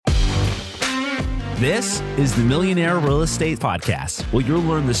This is the Millionaire Real Estate Podcast, where you'll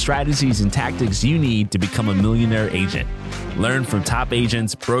learn the strategies and tactics you need to become a millionaire agent. Learn from top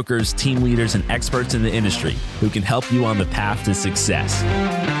agents, brokers, team leaders, and experts in the industry who can help you on the path to success.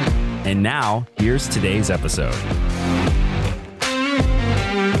 And now, here's today's episode.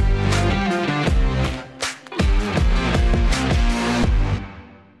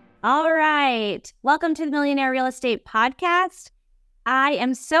 All right. Welcome to the Millionaire Real Estate Podcast. I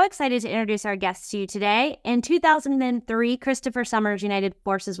am so excited to introduce our guest to you today. In 2003, Christopher Summers united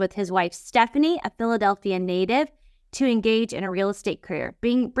forces with his wife, Stephanie, a Philadelphia native, to engage in a real estate career.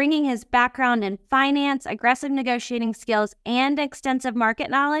 Bringing his background in finance, aggressive negotiating skills, and extensive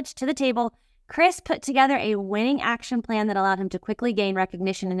market knowledge to the table, Chris put together a winning action plan that allowed him to quickly gain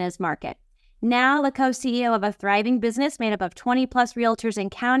recognition in his market. Now the co-CEO of a thriving business made up of 20-plus realtors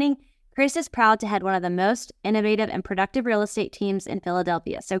and counting, Chris is proud to head one of the most innovative and productive real estate teams in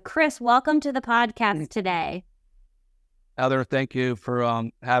Philadelphia. So, Chris, welcome to the podcast today. Heather, thank you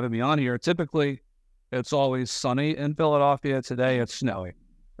for having me on here. Typically, it's always sunny in Philadelphia. Today, it's snowing.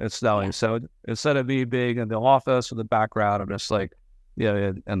 Yeah. So instead of me being in the office with the background, I'm just like,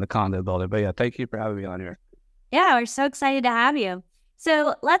 in the condo building. But yeah, thank you for having me on here. Yeah, we're so excited to have you.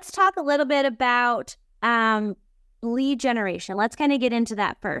 So let's talk a little bit about lead generation. Let's kind of get into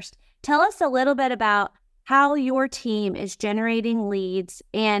that first. Tell us a little bit about how your team is generating leads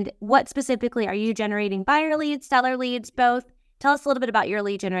and what specifically are you generating? Buyer leads, seller leads, both? Tell us a little bit about your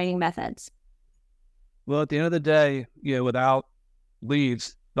lead generating methods. Well, at the end of the day, without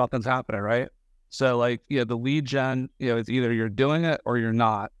leads, nothing's happening, right? So the lead gen, it's either you're doing it or you're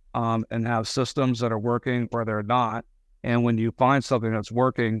not, and have systems that are working or they're not. And when you find something that's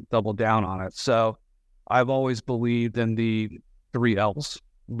working, double down on it. So I've always believed in the 3 L's.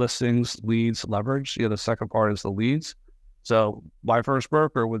 Listings, leads, leverage. The second part is the leads. So my first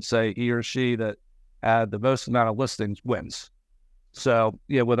broker would say he or she that had the most amount of listings wins. So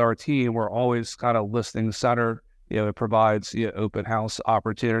with our team, we're always kind of listing centered. It provides open house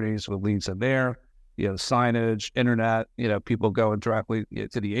opportunities with leads in there. Signage, internet. People going directly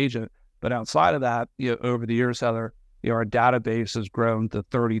to the agent. But outside of that, over the years, Heather, our database has grown to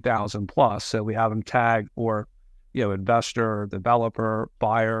 30,000 plus. So we have them tagged for investor, developer,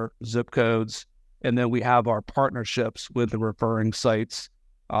 buyer, zip codes. And then we have our partnerships with the referring sites.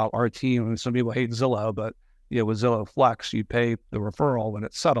 Our team, some people hate Zillow, but with Zillow Flex, you pay the referral when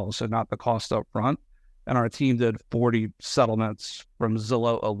it settles, so not the cost up front. And our team did 40 settlements from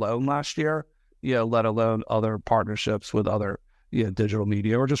Zillow alone last year, let alone other partnerships with other digital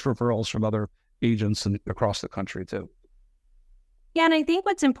media or just referrals from other agents across the country too. Yeah, and I think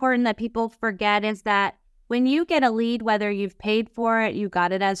what's important that people forget is that when you get a lead, whether you've paid for it, you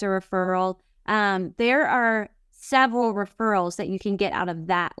got it as a referral, there are several referrals that you can get out of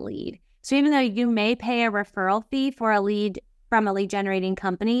that lead. So even though you may pay a referral fee for a lead from a lead generating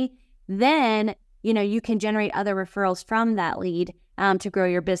company, then, you can generate other referrals from that lead to grow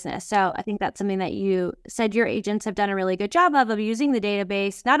your business. So I think that's something that you said your agents have done a really good job of using the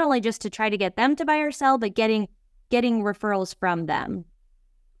database, not only just to try to get them to buy or sell, but getting referrals from them.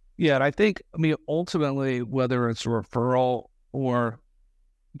 Yeah, and I think, ultimately, whether it's a referral or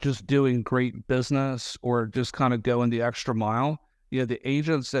just doing great business or just kind of going the extra mile, the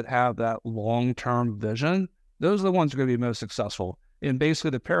agents that have that long-term vision, those are the ones who are going to be most successful. And basically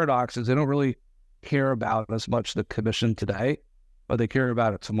the paradox is they don't really care about as much the commission today, but they care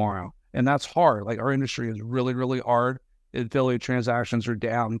about it tomorrow. And that's hard. Like our industry is really, really hard. Affiliate transactions are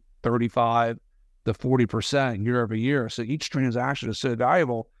down 35 to 40% year over year. So each transaction is so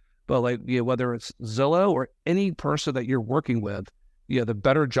valuable. But whether it's Zillow or any person that you're working with, the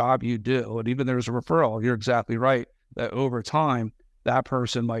better job you do, and even there's a referral, you're exactly right, that over time, that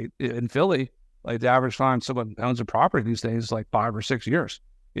person might, in Philly, the average time someone owns a property these days is 5 or 6 years.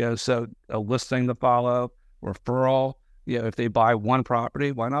 So a listing to follow, referral, if they buy one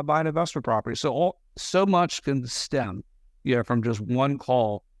property, why not buy an investment property? So much can stem, from just one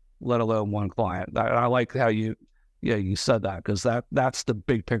call, let alone one client. I like how you said that, because that's the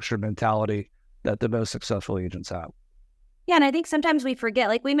big picture mentality that the most successful agents have. Yeah, and I think sometimes we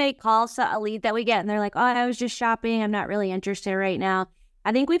forget, we may call a lead that we get and they're like, oh, I was just shopping. I'm not really interested right now.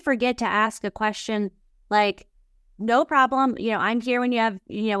 I think we forget to ask a question like, no problem. I'm here when you have,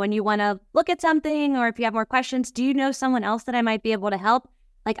 when you want to look at something, or if you have more questions, do you know someone else that I might be able to help?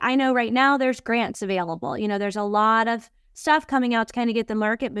 I know right now there's grants available. There's a lot of stuff coming out to kind of get the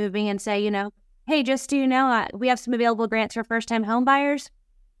market moving and say, hey, just so you know, we have some available grants for first-time home buyers.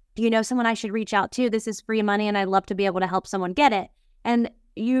 Do you know someone I should reach out to? This is free money, and I'd love to be able to help someone get it. And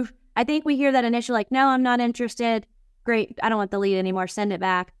I think we hear that initially, no, I'm not interested. Great, I don't want the lead anymore. Send it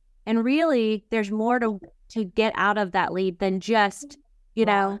back. And really, there's more to get out of that lead than just,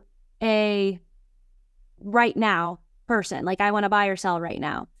 a right now person. Like, I want to buy or sell right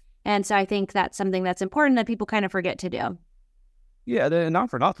now. And so I think that's something that's important that people kind of forget to do. Yeah, not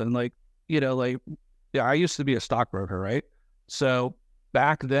for nothing. I used to be a stockbroker, right? So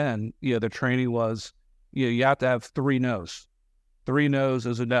back then, the training was, you have to have 3 no's. 3 no's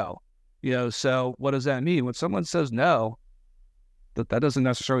is a no. So what does that mean? When someone says no, that doesn't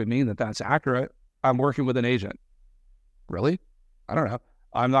necessarily mean that that's accurate. I'm working with an agent. Really? I don't know.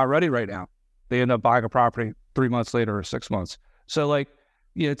 I'm not ready right now. They end up buying a property 3 months later or 6 months. So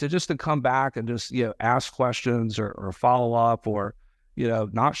to come back and just, ask questions or follow up or,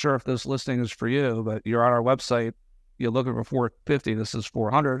 not sure if this listing is for you, but you're on our website, you're looking for 450, this is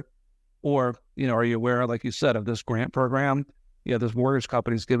 400. Or, are you aware, like you said, of this grant program? This mortgage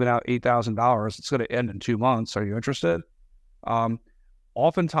company's giving out $8,000. It's going to end in 2 months. Are you interested?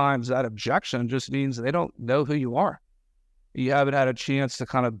 Oftentimes that objection just means they don't know who you are. You haven't had a chance to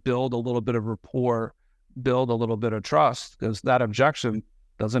kind of build a little bit of rapport, build a little bit of trust, because that objection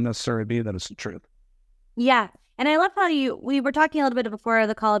doesn't necessarily mean that it's the truth. Yeah. And I love how we were talking a little bit before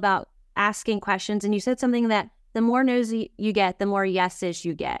the call about asking questions, and you said something that the more no's you get, the more yeses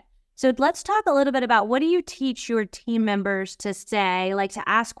you get. So let's talk a little bit about, what do you teach your team members to say, like to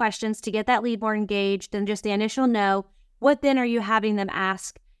ask questions to get that lead more engaged than just the initial no? What then are you having them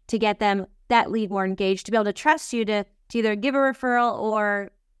ask to get them that lead more engaged, to be able to trust you to either give a referral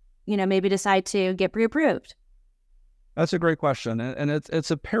or, maybe decide to get pre-approved? That's a great question. And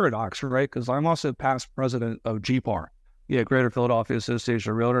it's a paradox, right? Because I'm also past president of GPAR, Greater Philadelphia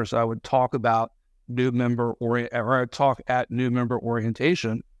Association of Realtors. So I would talk about I'd talk at new member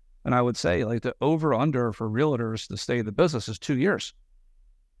orientation. And I would say, like, the over-under for realtors to stay in the business is 2 years.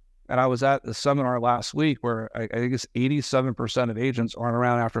 And I was at the seminar last week where I think it's 87% of agents aren't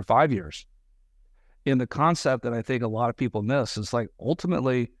around after 5 years. And the concept that I think a lot of people miss is, like,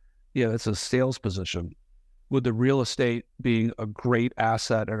 ultimately, it's a sales position, with the real estate being a great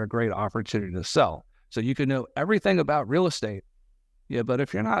asset and a great opportunity to sell. So you can know everything about real estate, but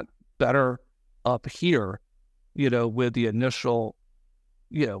if you're not better up here, with the initial,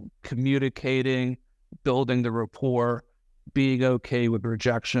 communicating, building the rapport, being okay with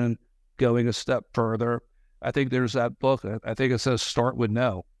rejection, going a step further. I think there's that book, I think it says Start With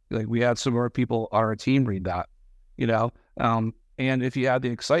No. Like, we had some of our people on our team read that, and if you have the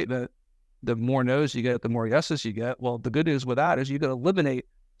excitement, the more no's you get, the more yeses you get. Well, the good news with that is you can eliminate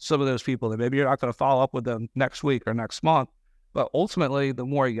some of those people that maybe you're not going to follow up with them next week or next month. But ultimately, the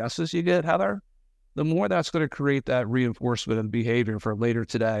more yeses you get, Heather, the more that's going to create that reinforcement of behavior for later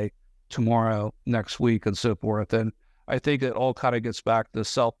today, tomorrow, next week, and so forth. And I think it all kind of gets back to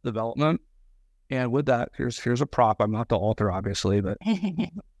self-development. And with that, here's a prop. I'm not the author, obviously, but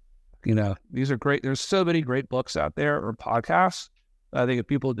these are great. There's so many great books out there or podcasts. I think if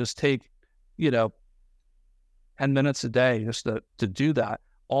people just take 10 minutes a day just to do that,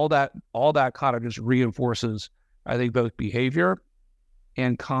 all that kind of just reinforces, I think, both behavior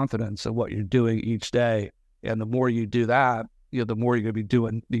and confidence of what you're doing each day. And the more you do that, the more you're going to be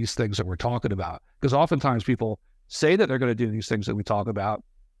doing these things that we're talking about. Because oftentimes people say that they're going to do these things that we talk about,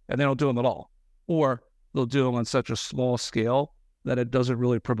 and they don't do them at all. Or they'll do them on such a small scale that it doesn't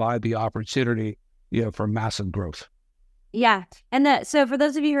really provide the opportunity, for massive growth. Yeah. And so for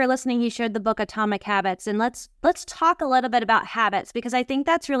those of you who are listening, he shared the book Atomic Habits. And let's talk a little bit about habits, because I think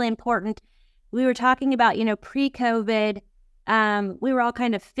that's really important. We were talking about, pre-COVID, we were all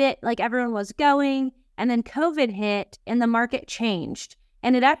kind of fit, like everyone was going. And then COVID hit and the market changed.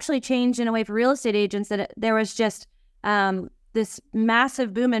 And it actually changed in a way for real estate agents that there was just this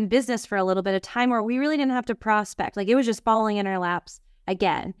massive boom in business for a little bit of time where we really didn't have to prospect. Like, it was just falling in our laps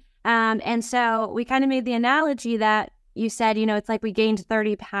again. And so we kind of made the analogy that you said, it's like we gained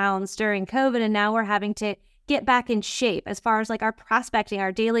 30 pounds during COVID, and now we're having to get back in shape as far as like our prospecting,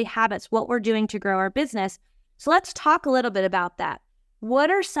 our daily habits, what we're doing to grow our business. So let's talk a little bit about that.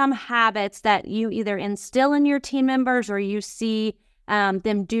 What are some habits that you either instill in your team members or you see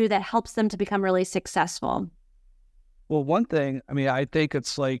them do that helps them to become really successful? Well, one thing, I think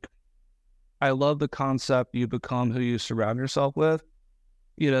it's like, I love the concept, you become who you surround yourself with.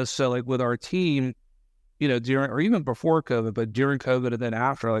 So like with our team, during, or even before COVID, but during COVID and then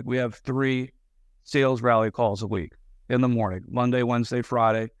after, like, we have 3 sales rally calls a week in the morning, Monday, Wednesday,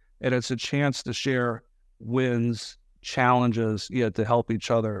 Friday. And it's a chance to share wins, challenges, to help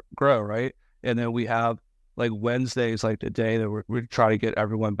each other grow, right? And then we have like Wednesdays, like the day that we try to get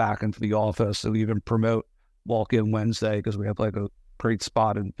everyone back into the office, and we even promote Walk-In Wednesday because we have like a great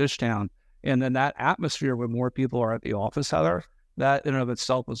spot in Fishtown. And then that atmosphere when more people are at the office, Heather, that in and of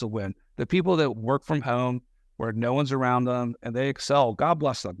itself was a win. The people that work from home where no one's around them and they excel, God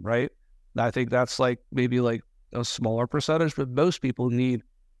bless them, right? And I think that's like maybe like a smaller percentage, but most people need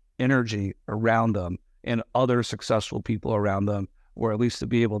energy around them and other successful people around them, or at least to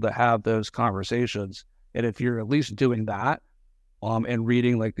be able to have those conversations. And if you're at least doing that, and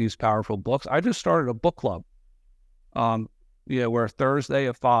reading like these powerful books, I just started a book club, where Thursday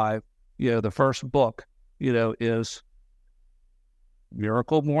at 5, the first book, is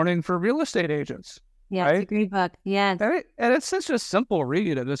Miracle Morning for Real Estate Agents. Yeah, right? It's a great book. Yeah. And it's such a simple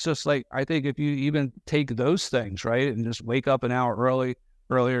read. And it's just like, I think if you even take those things, right, and just wake up an hour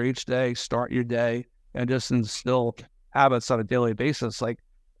earlier each day, start your day, and just instill habits on a daily basis, like,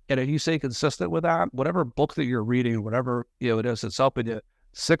 and if you stay consistent with that, whatever book that you're reading, whatever, it is, it's helping you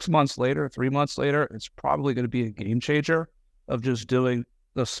 6 months later, 3 months later, it's probably going to be a game changer of just doing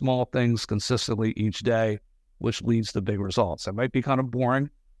the small things consistently each day, which leads to big results. It might be kind of boring.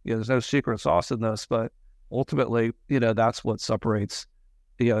 There's no secret sauce in this, but ultimately, that's what separates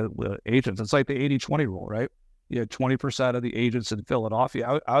the agents. It's like the 80-20 rule, right? 20% of the agents in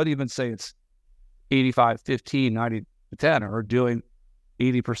Philadelphia, I would even say it's 85-15, 90-10 are doing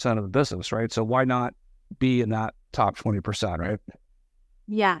 80% of the business, right? So why not be in that top 20%, right?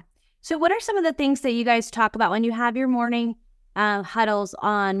 Yeah. So what are some of the things that you guys talk about when you have your morning huddles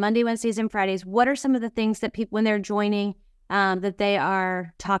on Monday, Wednesdays, and Fridays? What are some of the things that people, when they're joining, that they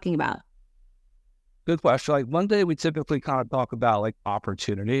are talking about? Good question. Like Monday, we typically kind of talk about like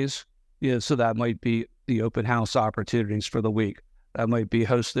opportunities. So that might be the open house opportunities for the week. That might be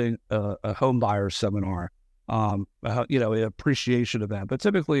hosting a home buyer seminar, an appreciation event. But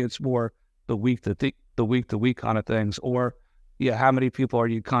typically, it's more the week to week kind of things. Or, how many people are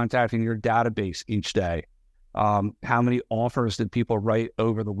you contacting your database each day? How many offers did people write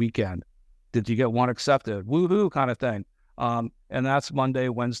over the weekend? Did you get one accepted? Woohoo kind of thing. And that's Monday,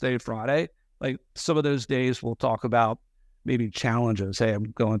 Wednesday, Friday. Like some of those days, we'll talk about maybe challenges. Hey,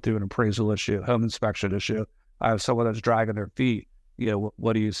 I'm going through an appraisal issue, home inspection issue. I have someone that's dragging their feet.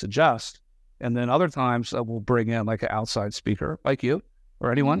 What do you suggest? And then other times we'll bring in like an outside speaker like you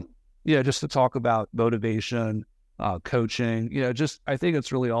or anyone, just to talk about motivation, coaching. I think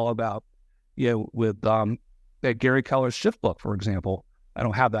it's really all about, with Gary Keller's Shift book, for example. I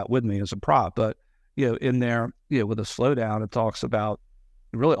don't have that with me as a prop, but in there, with a slowdown, it talks about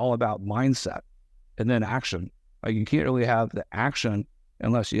really all about mindset and then action. Like you can't really have the action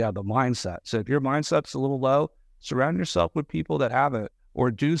unless you have the mindset. So if your mindset's a little low, surround yourself with people that have it,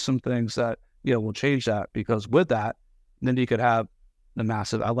 or do some things that will change that. Because with that, then you could have the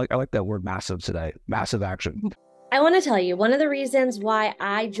massive. I like that word massive today. Massive action. I want to tell you, one of the reasons why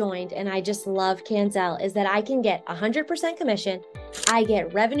I joined and I just love Canzel is that I can get 100% commission, I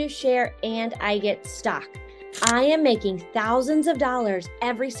get revenue share, and I get stock. I am making thousands of dollars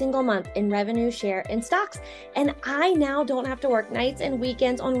every single month in revenue share and stocks. And I now don't have to work nights and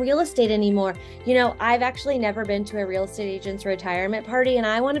weekends on real estate anymore. I've actually never been to a real estate agent's retirement party, and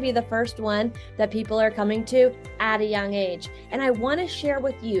I want to be the first one that people are coming to at a young age. And I want to share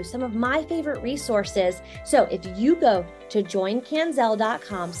with you some of my favorite resources. So if you go to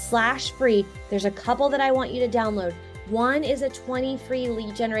joincanzel.com/free, there's a couple that I want you to download. One is a 20 free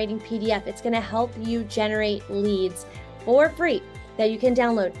lead generating PDF. It's going to help you generate leads for free that you can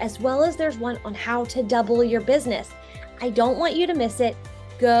download, as well as there's one on how to double your business. I don't want you to miss it.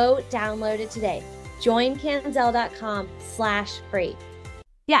 Go download it today. joincanzel.com/free.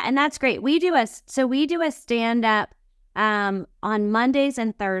 Yeah, and that's great. We do a stand up on Mondays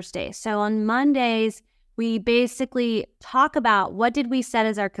and Thursdays. So on Mondays, we basically talk about what did we set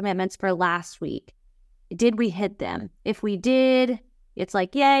as our commitments for last week. Did we hit them? If we did, it's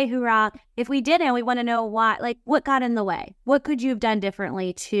like, yay, hoorah. If we didn't, we want to know why, like what got in the way? What could you have done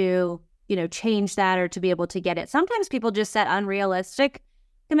differently to, change that or to be able to get it? Sometimes people just set unrealistic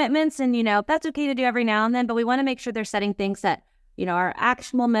commitments and, that's okay to do every now and then, but we want to make sure they're setting things that, are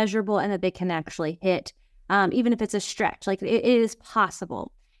actionable, measurable, and that they can actually hit, even if it's a stretch, like it is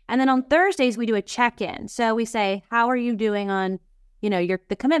possible. And then on Thursdays, we do a check-in. So we say, how are you doing on,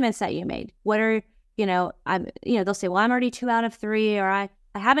 the commitments that you made? What are they'll say, well, I'm already 2 out of 3, or I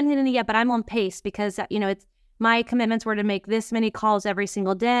haven't hit any yet, but I'm on pace because, it's my commitments were to make this many calls every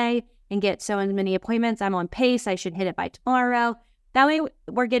single day and get so many appointments. I'm on pace. I should hit it by tomorrow. That way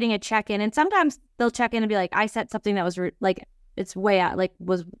we're getting a check-in. And sometimes they'll check in and be like, I set something that was it's way out,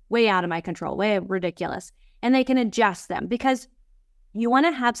 was way out of my control, way ridiculous. And they can adjust them because you want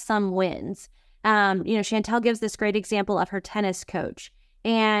to have some wins. Chantel gives this great example of her tennis coach,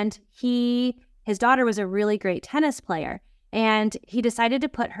 and his daughter was a really great tennis player, and he decided to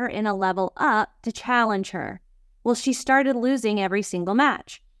put her in a level up to challenge her. Well, she started losing every single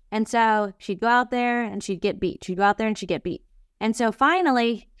match. And so she'd go out there and she'd get beat. She'd go out there and she'd get beat. And so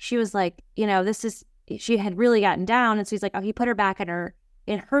finally she was like, she had really gotten down. And so he's like, oh, he put her back in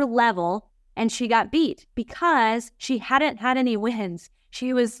her level, and she got beat because she hadn't had any wins.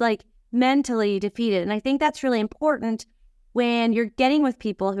 She was like mentally defeated. And I think that's really important when you're getting with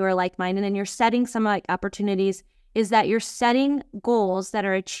people who are like-minded and you're setting some like opportunities, is that you're setting goals that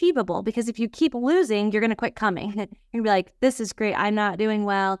are achievable. Because if you keep losing, you're going to quit coming. You're going to be like, this is great, I'm not doing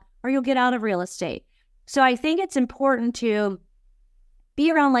well, or you'll get out of real estate. So I think it's important to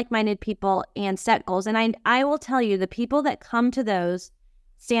be around like-minded people and set goals. And I will tell you, the people that come to those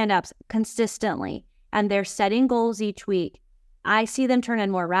stand-ups consistently and they're setting goals each week, I see them turn in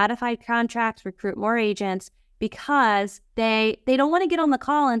more ratified contracts, recruit more agents, because they don't want to get on the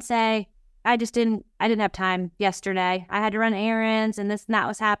call and say, I didn't have time yesterday. I had to run errands and this and that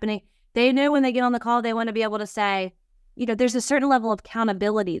was happening. They know when they get on the call, they want to be able to say, there's a certain level of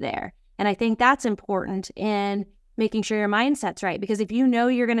accountability there. And I think that's important in making sure your mindset's right. Because if you know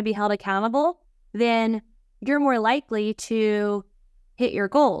you're going to be held accountable, then you're more likely to hit your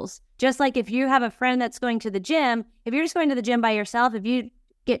goals. Just like if you have a friend that's going to the gym, if you're just going to the gym by yourself, if you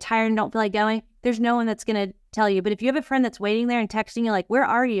get tired and don't feel like going, there's no one that's going to tell you. But if you have a friend that's waiting there and texting you like, where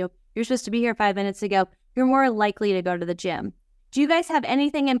are you? You're supposed to be here 5 minutes ago. You're more likely to go to the gym. Do you guys have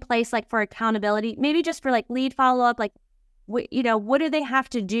anything in place like for accountability? Maybe just for like lead follow-up, like, what do they have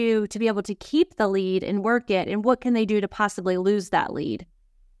to do to be able to keep the lead and work it? And what can they do to possibly lose that lead?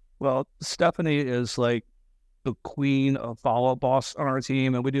 Well, Stephanie is like the queen of follow-up boss on our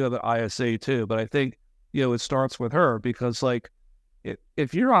team. And we do have an ISA too. But I think, it starts with her because like,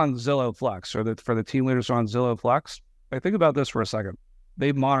 if you're on Zillow Flex or for the team leaders on Zillow Flex, think about this for a second.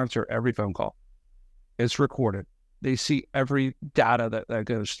 They monitor every phone call. It's recorded. They see every data that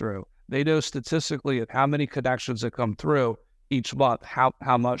goes through. They know statistically of how many connections that come through each month,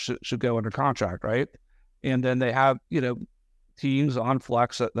 how much it should go under contract, right? And then they have, teams on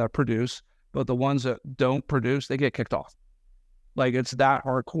Flex that produce, but the ones that don't produce, they get kicked off. Like it's that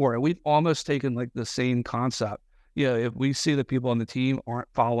hardcore. And we've almost taken like the same concept. If we see that people on the team aren't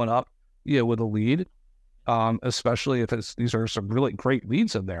following up, with a lead, especially if these are some really great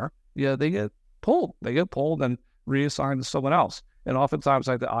leads in there, they get pulled. They get pulled and reassigned to someone else. And oftentimes,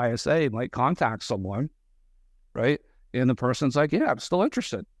 like the ISA might contact someone, right? And the person's like, yeah, I'm still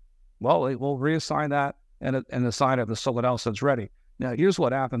interested. Well, we'll reassign that and assign it to someone else that's ready. Now, here's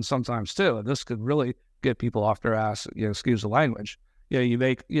what happens sometimes too, and this could really get people off their ass, excuse the language. You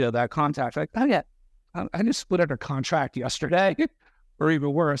make, that contact like, oh yeah, I just put under contract yesterday. Or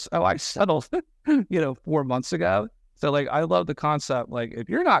even worse, oh, I settled, 4 months ago. So like, I love the concept. Like if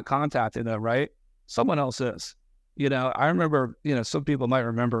you're not contacting them, right, someone else is. I remember, some people might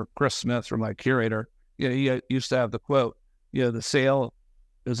remember Chris Smith from my Curator. He used to have the quote, the sale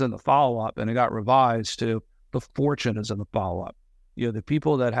is in the follow-up, and it got revised to the fortune is in the follow-up. The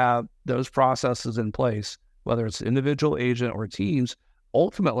people that have those processes in place, whether it's individual agent or teams,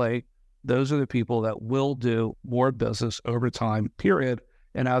 ultimately, those are the people that will do more business over time, period.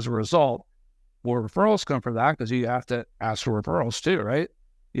 And as a result, more referrals come from that because you have to ask for referrals too, right?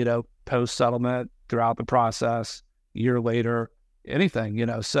 Post-settlement, throughout the process, year later, anything,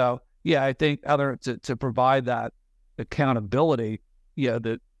 So, yeah, I think to provide that accountability,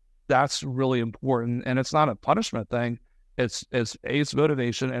 that's really important. And it's not a punishment thing. It's A, it's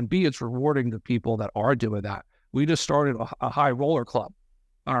motivation, and B, it's rewarding the people that are doing that. We just started a high roller club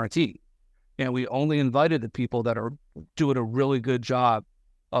on our team. And we only invited the people that are doing a really good job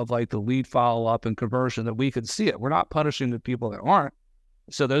of like the lead follow-up and conversion that we could see it. We're not punishing the people that aren't.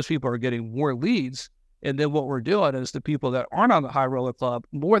 So those people are getting more leads. And then what we're doing is the people that aren't on the high roller club,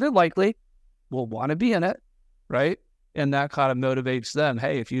 more than likely, will want to be in it, right? And that kind of motivates them.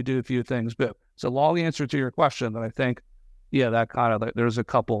 Hey, if you do a few things, but it's a long answer to your question, but I think, that kind of, there's a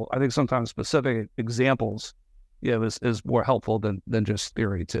couple, I think sometimes specific examples, is more helpful than just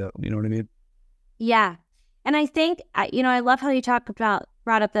theory too. You know what I mean? Yeah. And I think, I love how you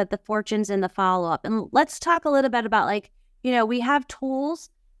brought up the fortunes and the follow-up. And let's talk a little bit about we have tools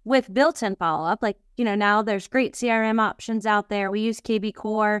with built-in follow-up. Now there's great CRM options out there. We use KB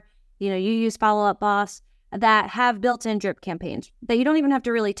Core, you use Follow-Up Boss that have built-in drip campaigns that you don't even have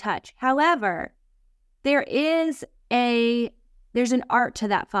to really touch. However, there's an art to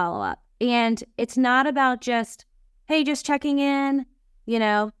that follow-up. And it's not about just, hey, just checking in,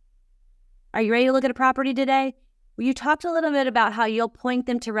 are you ready to look at a property today? Well, you talked a little bit about how you'll point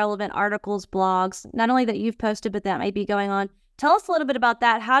them to relevant articles, blogs, not only that you've posted, but that might be going on. Tell us a little bit about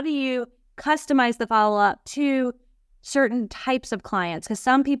that. How do you customize the follow-up to certain types of clients? Because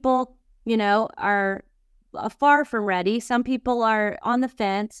some people, are far from ready. Some people are on the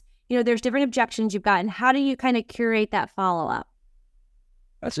fence. There's different objections you've gotten. How do you kind of curate that follow-up?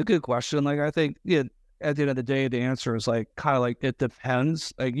 That's a good question. Like, I think at the end of the day, the answer is like kind of like it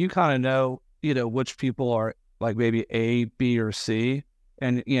depends. Like you kind of know, which people are like maybe A, B, or C.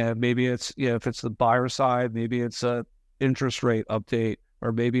 And, maybe it's, if it's the buyer side, maybe it's a interest rate update,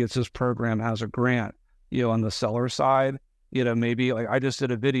 or maybe it's this program has a grant, on the seller side, maybe like I just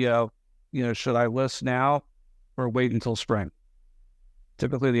did a video, should I list now or wait until spring?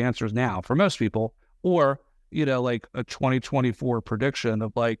 Typically the answer is now for most people, or, like a 2024 prediction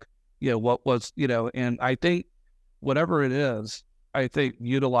of like, what was, and I think whatever it is, I think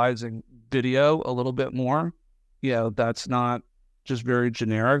utilizing video a little bit more, that's not just very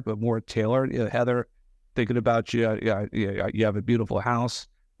generic, but more tailored. Heather, thinking about you, you have a beautiful house.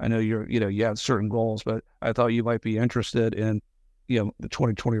 I know you have certain goals, but I thought you might be interested in, the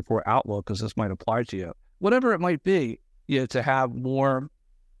 2024 outlook because this might apply to you. Whatever it might be, to have more,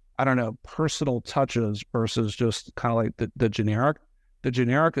 I don't know, personal touches versus just kind of like the generic. The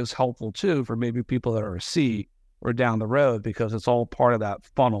generic is helpful too for maybe people that are a C or down the road because it's all part of that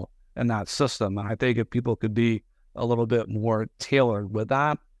funnel and that system. And I think if people could be a little bit more tailored with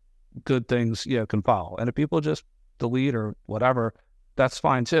that, good things, can follow. And if people just delete or whatever, that's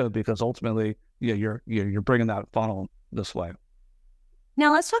fine too, because ultimately, you're bringing that funnel this way.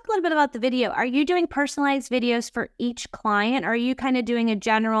 Now let's talk a little bit about the video. Are you doing personalized videos for each client? Or are you kind of doing a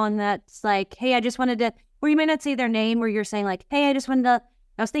general and that's like, hey, I just wanted to, where you may not say their name, where you're saying like, hey, I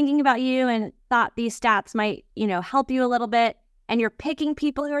was thinking about you and thought these stats might, help you a little bit. And you're picking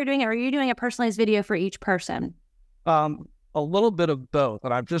people who are doing it, or are you doing a personalized video for each person? A little bit of both.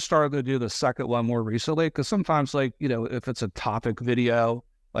 And I've just started to do the second one more recently because sometimes like, if it's a topic video,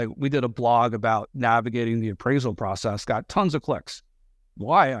 like we did a blog about navigating the appraisal process, got tons of clicks.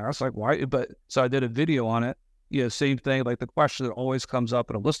 Why? I was like, why? But so I did a video on it. Same thing, like the question that always comes up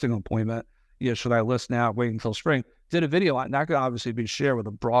at a listing appointment, should I list now, wait until spring? Did a video on it, and that could obviously be shared with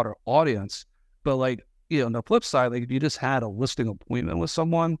a broader audience. But like, on the flip side, like if you just had a listing appointment with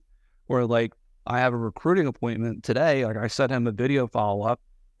someone, or like I have a recruiting appointment today, like I sent him a video follow-up.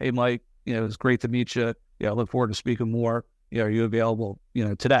 Hey, Mike, it's great to meet you. I look forward to speaking more. Are you available,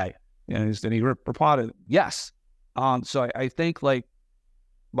 today? And he replied, yes. So I think like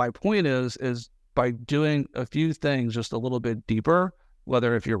my point is by doing a few things just a little bit deeper,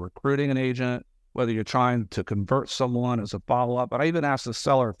 whether if you're recruiting an agent, whether you're trying to convert someone as a follow-up. But I even asked the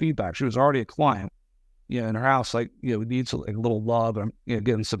seller feedback. She was already a client, in her house, like, needs like a little love. I'm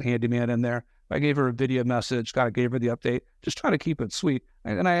getting some handyman in there. I gave her a video message, gave her the update, just trying to keep it sweet.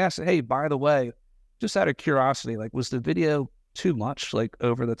 And I asked, hey, by the way, just out of curiosity, like, was the video too much, like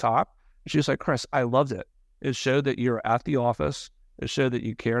over the top? She was like, Chris, I loved it. It showed that you're at the office. It showed that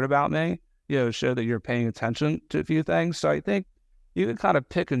you cared about me. It showed that you're paying attention to a few things. So I think you can kind of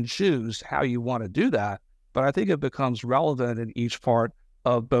pick and choose how you want to do that. But I think it becomes relevant in each part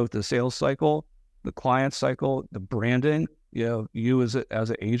of both the sales cycle, the client cycle, the branding, you as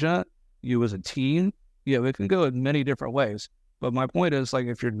an agent, you as a team, it can go in many different ways. But my point is, like,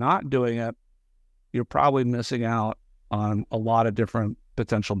 if you're not doing it, you're probably missing out on a lot of different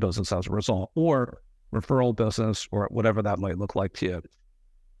potential business as a result, or referral business, or whatever that might look like to you.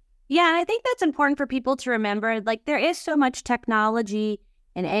 Yeah, and I think that's important for people to remember. Like, there is so much technology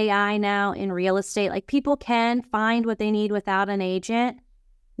and AI now in real estate. Like, people can find what they need without an agent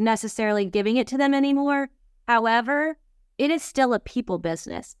necessarily giving it to them anymore. However, it is still a people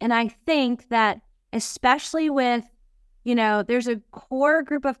business. And I think that especially with, there's a core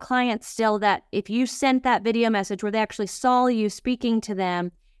group of clients still that if you sent that video message where they actually saw you speaking to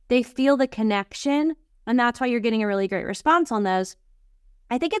them, they feel the connection. And that's why you're getting a really great response on those.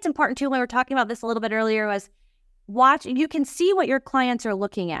 I think it's important too, when we were talking about this a little bit earlier, was you can see what your clients are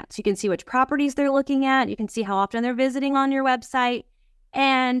looking at. So you can see which properties they're looking at. You can see how often they're visiting on your website,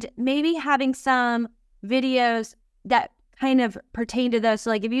 and maybe having some videos that kind of pertain to those. So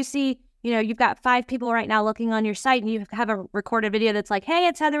like if you see, you've got 5 people right now looking on your site and you have a recorded video that's like, hey,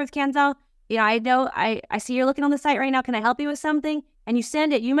 it's Heather with Canzel. I know I see you're looking on the site right now. Can I help you with something? And you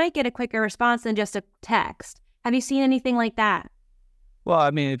send it, you might get a quicker response than just a text. Have you seen anything like that? Well,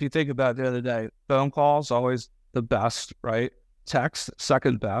 I mean, if you think about the other day, phone calls, always the best, right? Text,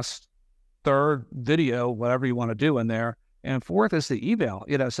 second best. Third, video, whatever you want to do in there. And fourth is the email,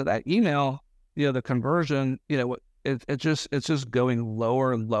 so that email, the conversion, it's just going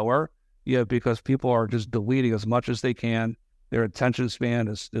lower and lower, because people are just deleting as much as they can. Their attention span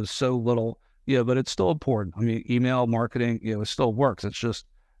is so little, but it's still important. I mean, email marketing, it still works. It's just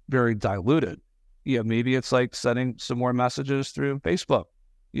very diluted. Maybe it's like sending some more messages through Facebook,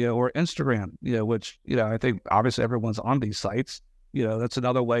 or Instagram, which, I think obviously everyone's on these sites, that's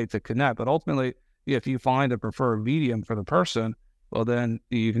another way to connect. But ultimately, if you find a preferred medium for the person, well, then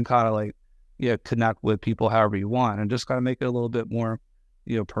you can kind of like, connect with people however you want and just kind of make it a little bit more,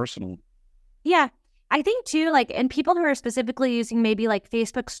 personal. Yeah. I think too, like, and people who are specifically using maybe like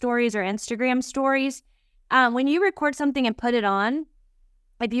Facebook stories or Instagram stories, when you record something and put it on,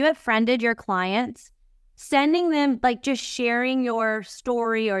 if you have friended your clients, sending them, like, just sharing your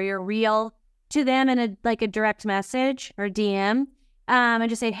story or your reel to them in a direct message or DM, and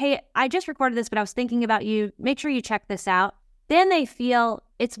just say, hey, I just recorded this, but I was thinking about you. Make sure you check this out. Then they feel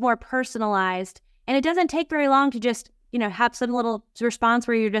it's more personalized, and it doesn't take very long to just, have some little response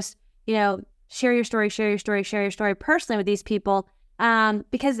where you're just, share your story personally with these people.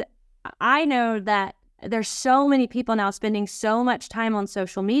 Because I know that there's so many people now spending so much time on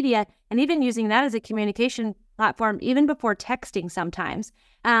social media and even using that as a communication platform, even before texting sometimes.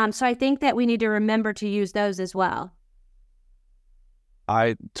 So I think that we need to remember to use those as well.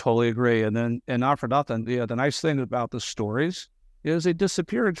 I totally agree. And not for nothing, the nice thing about the stories is they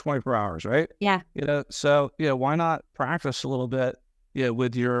disappear in 24 hours, right? Yeah. So, why not practice a little bit,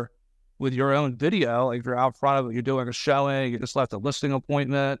 with your own video? Like if you're out front of it, you're doing a showing, you just left a listing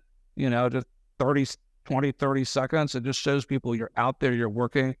appointment, just 30 seconds. It just shows people you're out there, you're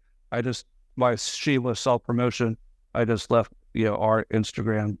working. My shameless self-promotion, I just left, our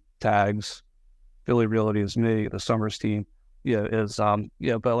Instagram tags, Philly Realty is me, the Summers team,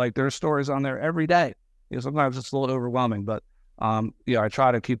 but like there's stories on there every day. Sometimes it's a little overwhelming, but I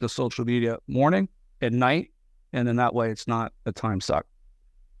try to keep the social media morning and night, and then that way it's not a time suck.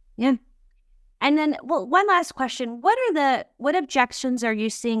 Yeah. And then, one last question. What objections are you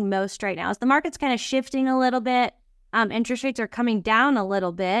seeing most right now? As the market's kind of shifting a little bit, interest rates are coming down a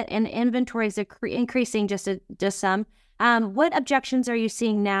little bit, and inventories are increasing just some. What objections are you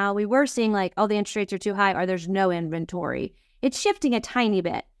seeing now? We were seeing like, the interest rates are too high, or there's no inventory. It's shifting a tiny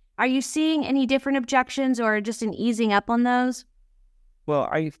bit. Are you seeing any different objections or just an easing up on those? Well,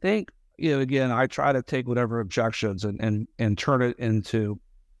 I think, again, I try to take whatever objections and turn it into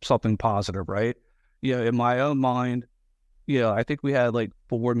something positive, right? In my own mind, I think we had like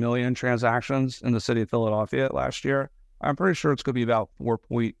 4 million transactions in the city of Philadelphia last year. I'm pretty sure it's going to be about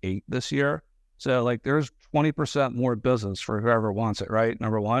 4.8 this year. So like there's 20% more business for whoever wants it, right?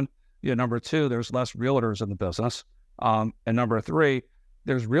 Number one. Number two, there's less realtors in the business. And number three,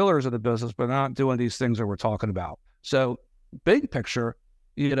 there's realtors in the business, but not doing these things that we're talking about. So big picture,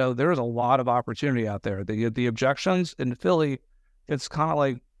 there's a lot of opportunity out there. The objections in Philly, it's kind of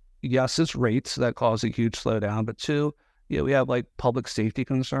like, yes, it's rates that cause a huge slowdown, but two, we have like public safety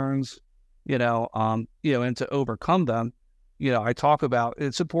concerns, and to overcome them, I talk about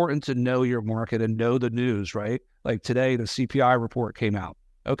it's important to know your market and know the news, right? Like today, the CPI report came out.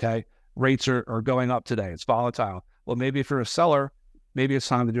 Okay, rates are going up today. It's volatile. Well, maybe if you're a seller, maybe it's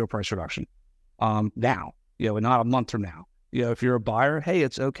time to do a price reduction now, and not a month from now. If you're a buyer, hey,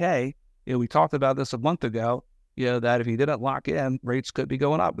 it's okay. We talked about this a month ago, that if you didn't lock in, rates could be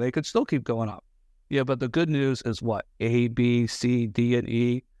going up. They could still keep going up. But the good news is what? A, B, C, D, and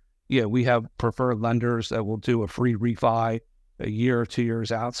E. We have preferred lenders that will do a free refi a year or 2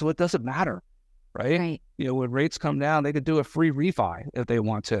 years out. So it doesn't matter, right? When rates come down, they could do a free refi if they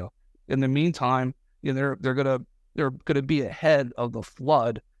want to. In the meantime, they're gonna be ahead of the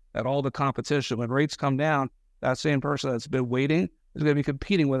flood at all the competition. When rates come down, that same person that's been waiting is going to be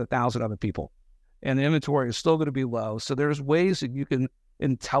competing with 1,000 other people. And the inventory is still going to be low. So there's ways that you can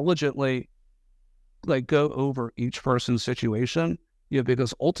intelligently like go over each person's situation,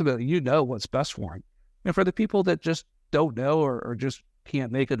 because ultimately what's best for them. And for the people that just don't know or just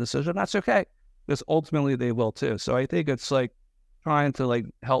can't make a decision, that's okay, because ultimately they will too. So I think it's like trying to like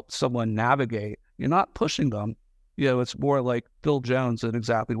help someone navigate. You're not pushing them. It's more like Phil Jones and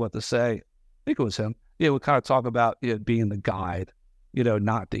exactly what to say. I think it was him. We kind of talk about being the guide,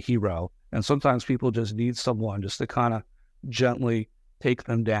 not the hero. And sometimes people just need someone just to kind of gently take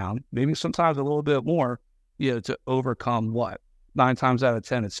them down. Maybe sometimes a little bit more, to overcome what? 9 times out of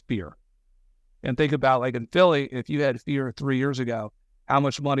 10, it's fear. And think about like in Philly, if you had fear 3 years ago, how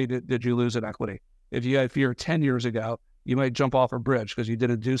much money did you lose in equity? If you had fear 10 years ago, you might jump off a bridge because you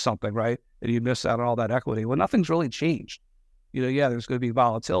didn't do something, right? And you missed out on all that equity. Well, nothing's really changed. There's going to be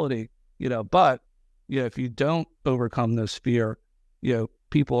volatility, but if you don't overcome this fear,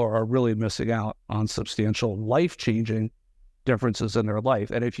 people are really missing out on substantial life-changing differences in their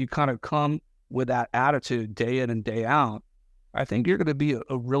life. And if you kind of come with that attitude day in and day out, I think you're going to be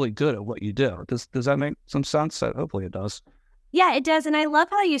a really good at what you do. Does that make some sense? Hopefully it does. Yeah, it does. And I love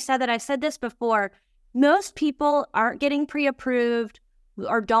how you said that. I've said this before. Most people aren't getting pre-approved.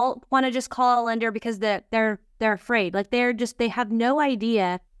 or don't want to just call a lender because they're afraid. Like they have no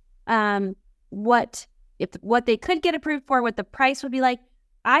idea what they could get approved for, what the price would be like.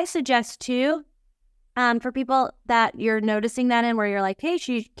 I suggest too, for people that you're noticing that in, where you're like, hey,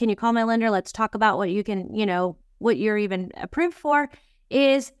 can you call my lender? Let's talk about what you can, what you're even approved for,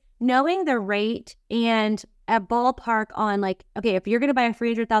 is knowing the rate and a ballpark on like, okay, if you're going to buy a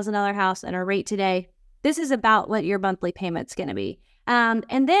 $300,000 house and a rate today, this is about what your monthly payment's going to be. And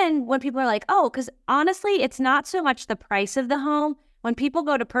then when people are like, oh, because honestly, it's not so much the price of the home. When people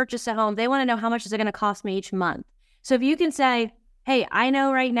go to purchase a home, they want to know how much is it going to cost me each month. So if you can say, hey, I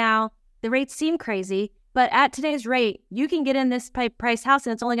know right now the rates seem crazy, but at today's rate, you can get in this price house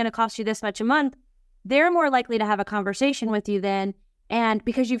and it's only going to cost you this much a month. They're more likely to have a conversation with you then. And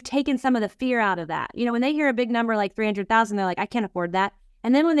because you've taken some of the fear out of that. When they hear a big number like $300,000, they're like, I can't afford that.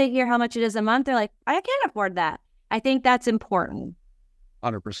 And then when they hear how much it is a month, they're like, I can't afford that. I think that's important.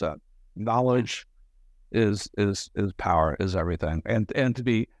 100%. Knowledge is power, is everything. And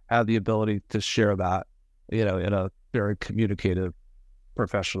to have the ability to share that, in a very communicative,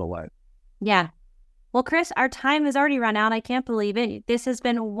 professional way. Yeah. Well, Chris, our time has already run out. I can't believe it. This has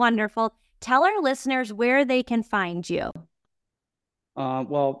been wonderful. Tell our listeners where they can find you.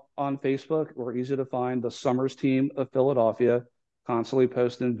 Well, on Facebook, we're easy to find. The Summers Team of Philadelphia, constantly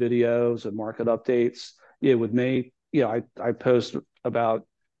posting videos and market updates. With me, I post about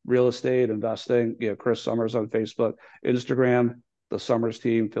real estate, investing. Chris Summers on Facebook, Instagram, the Summers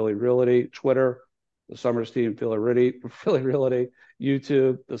Team Philly Realty, Twitter, the Summers Team Philly Realty,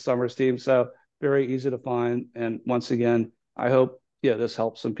 YouTube, the Summers Team. So very easy to find. And once again, I hope this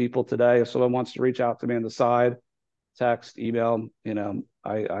helps some people today. If someone wants to reach out to me on the side, text, email, I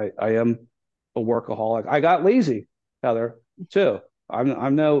am a workaholic. I got lazy, Heather, too.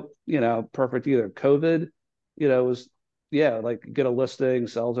 I'm no, perfect either. COVID, was, like get a listing,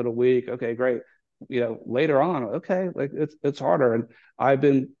 sells in a week. Okay, great. Later on, okay, like it's harder. And I've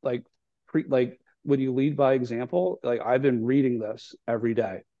been like, when you lead by example, like I've been reading this every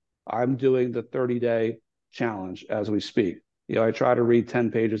day. I'm doing the 30-day challenge as we speak. I try to read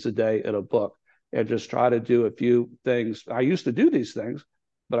 10 pages a day in a book and just try to do a few things. I used to do these things,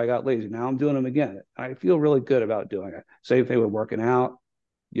 but I got lazy. Now I'm doing them again. I feel really good about doing it. Same thing with working out,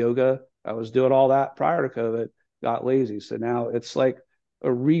 yoga. I was doing all that prior to COVID, got lazy. So now it's like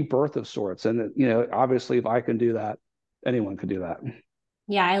a rebirth of sorts. And, obviously if I can do that, anyone can do that.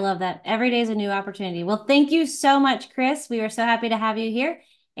 Yeah, I love that. Every day is a new opportunity. Well, thank you so much, Chris. We were so happy to have you here,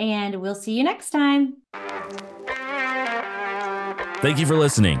 and we'll see you next time. Thank you for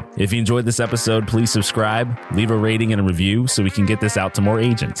listening. If you enjoyed this episode, please subscribe, leave a rating and a review so we can get this out to more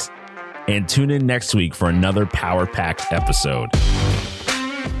agents. And tune in next week for another power-packed episode.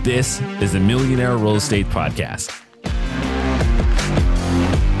 This is the Millionaire Real Estate Podcast.